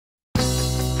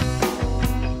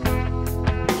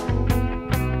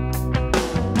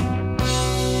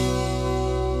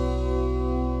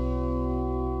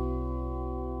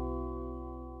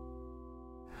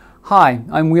Hi,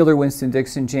 I'm Wheeler Winston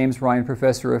Dixon, James Ryan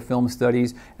Professor of Film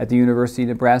Studies at the University of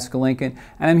Nebraska-Lincoln,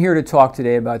 and I'm here to talk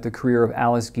today about the career of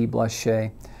Alice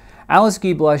Guy-Blache. Alice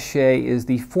Guy-Blache is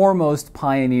the foremost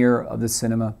pioneer of the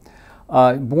cinema.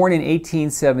 Born in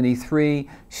 1873,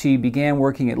 she began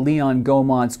working at Leon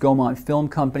Gaumont's Gaumont Film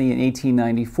Company in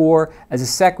 1894 as a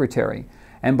secretary,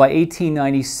 and by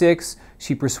 1896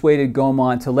 she persuaded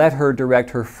Gaumont to let her direct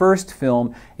her first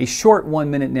film, a short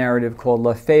one-minute narrative called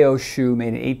La Fée aux Choux,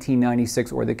 made in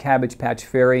 1896, or The Cabbage Patch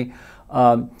Fairy,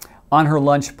 on her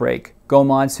lunch break.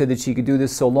 Gaumont said that she could do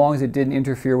this so long as it didn't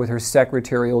interfere with her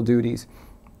secretarial duties.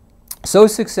 So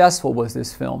successful was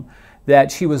this film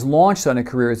that she was launched on a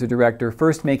career as a director,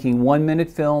 first making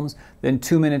one-minute films, then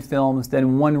two-minute films,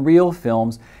 then one-reel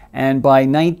films, and by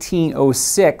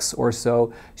 1906 or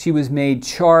so, she was made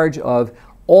charge of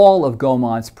all of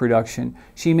Gaumont's production.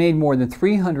 She made more than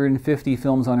 350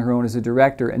 films on her own as a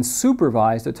director and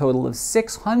supervised a total of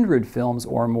 600 films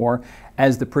or more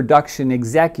as the production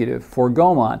executive for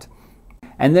Gaumont.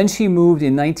 And then she moved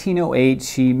in 1908.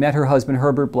 She met her husband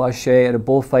Herbert Blache at a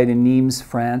bullfight in Nimes,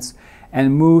 France,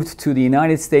 and moved to the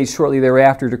United States shortly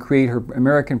thereafter to create her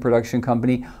American production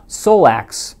company,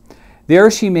 Solax. There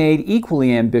she made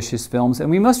equally ambitious films, and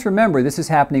we must remember this is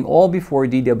happening all before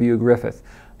D.W. Griffith.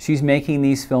 She's making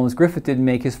these films. Griffith didn't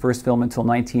make his first film until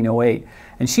 1908.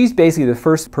 And she's basically the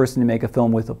first person to make a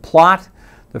film with a plot,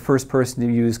 the first person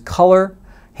to use color,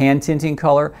 hand tinting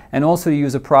color, and also to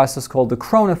use a process called the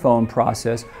chronophone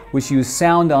process, which used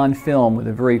sound on film with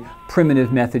a very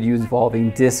primitive method used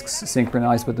involving discs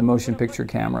synchronized with the motion picture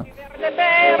camera.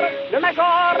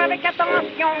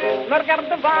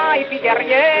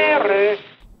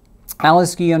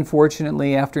 Alice Guy,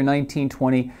 unfortunately, after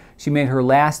 1920, she made her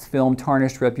last film,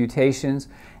 Tarnished Reputations,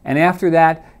 and after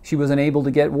that, she was unable to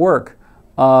get work.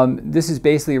 This is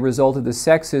basically a result of the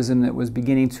sexism that was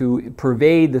beginning to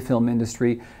pervade the film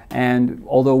industry, and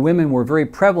although women were very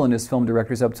prevalent as film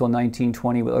directors up till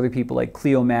 1920 with other people like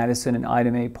Cleo Madison and Ida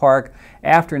Mae Park,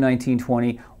 after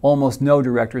 1920, almost no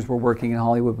directors were working in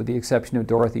Hollywood with the exception of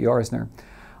Dorothy Arzner.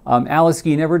 Alice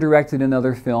Guy never directed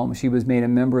another film. She was made a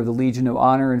member of the Legion of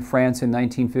Honor in France in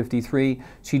 1953.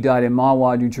 She died in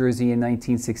Mahwah, New Jersey in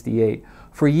 1968.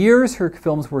 For years, her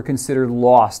films were considered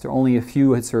lost. Only a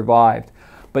few had survived.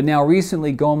 But now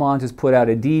recently, Gaumont has put out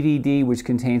a DVD which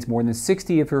contains more than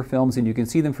 60 of her films, and you can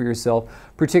see them for yourself,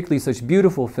 particularly such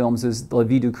beautiful films as La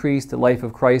Vie du Christ, The Life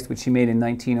of Christ, which she made in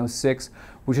 1906,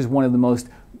 which is one of the most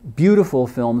beautiful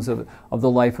films of the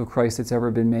life of Christ that's ever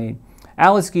been made.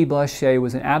 Alice Guy-Blache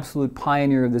was an absolute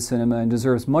pioneer of the cinema and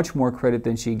deserves much more credit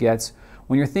than she gets.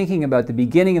 When you're thinking about the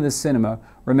beginning of the cinema,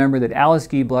 remember that Alice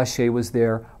Guy-Blache was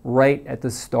there right at the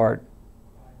start.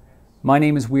 My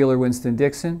name is Wheeler Winston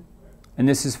Dixon, and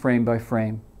this is Frame by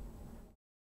Frame.